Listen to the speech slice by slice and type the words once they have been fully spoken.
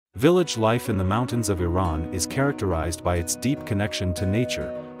Village life in the mountains of Iran is characterized by its deep connection to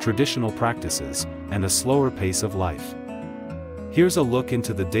nature, traditional practices, and a slower pace of life. Here's a look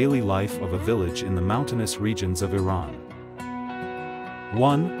into the daily life of a village in the mountainous regions of Iran.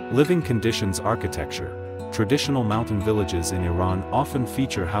 1. Living conditions. Architecture. Traditional mountain villages in Iran often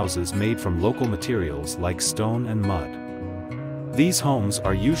feature houses made from local materials like stone and mud. These homes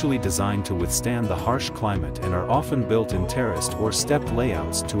are usually designed to withstand the harsh climate and are often built in terraced or stepped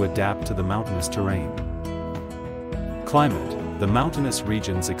layouts to adapt to the mountainous terrain. Climate. The mountainous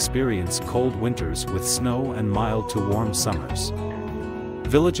regions experience cold winters with snow and mild to warm summers.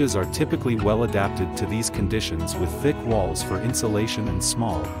 Villages are typically well adapted to these conditions with thick walls for insulation and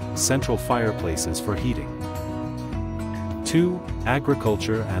small, central fireplaces for heating. 2.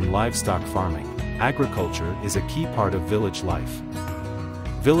 Agriculture and livestock farming. Agriculture is a key part of village life.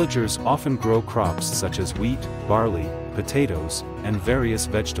 Villagers often grow crops such as wheat, barley, potatoes, and various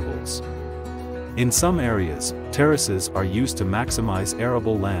vegetables. In some areas, terraces are used to maximize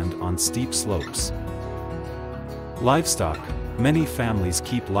arable land on steep slopes. Livestock. Many families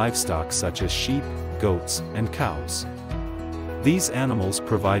keep livestock such as sheep, goats, and cows. These animals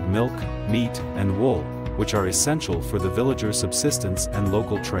provide milk, meat, and wool, which are essential for the villagers' subsistence and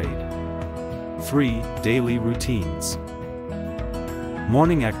local trade. 3. Daily routines.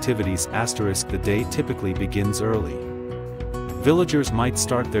 Morning activities. The day typically begins early. Villagers might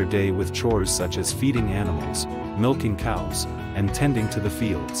start their day with chores such as feeding animals, milking cows, and tending to the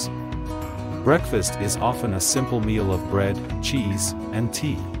fields. Breakfast is often a simple meal of bread, cheese, and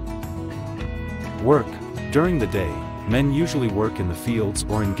tea. Work. During the day, men usually work in the fields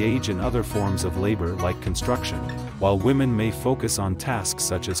or engage in other forms of labor like construction, while women may focus on tasks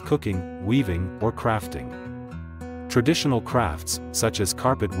such as cooking, weaving, or crafting. Traditional crafts, such as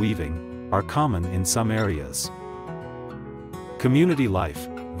carpet weaving, are common in some areas. Community life.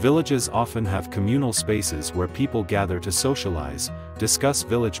 Villages often have communal spaces where people gather to socialize, discuss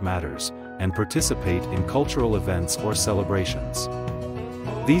village matters, and participate in cultural events or celebrations.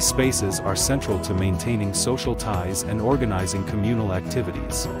 These spaces are central to maintaining social ties and organizing communal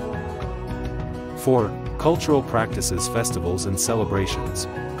activities. 4. Cultural practices. Festivals and celebrations.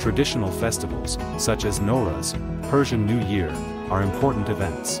 Traditional festivals, such as Nowruz, Persian New Year, are important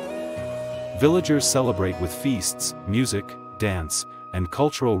events. Villagers celebrate with feasts, music, dance, and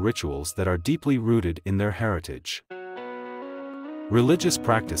cultural rituals that are deeply rooted in their heritage. Religious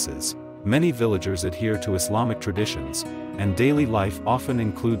practices. Many villagers adhere to Islamic traditions, and daily life often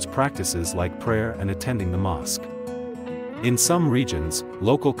includes practices like prayer and attending the mosque. In some regions,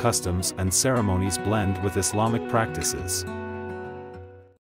 local customs and ceremonies blend with Islamic practices.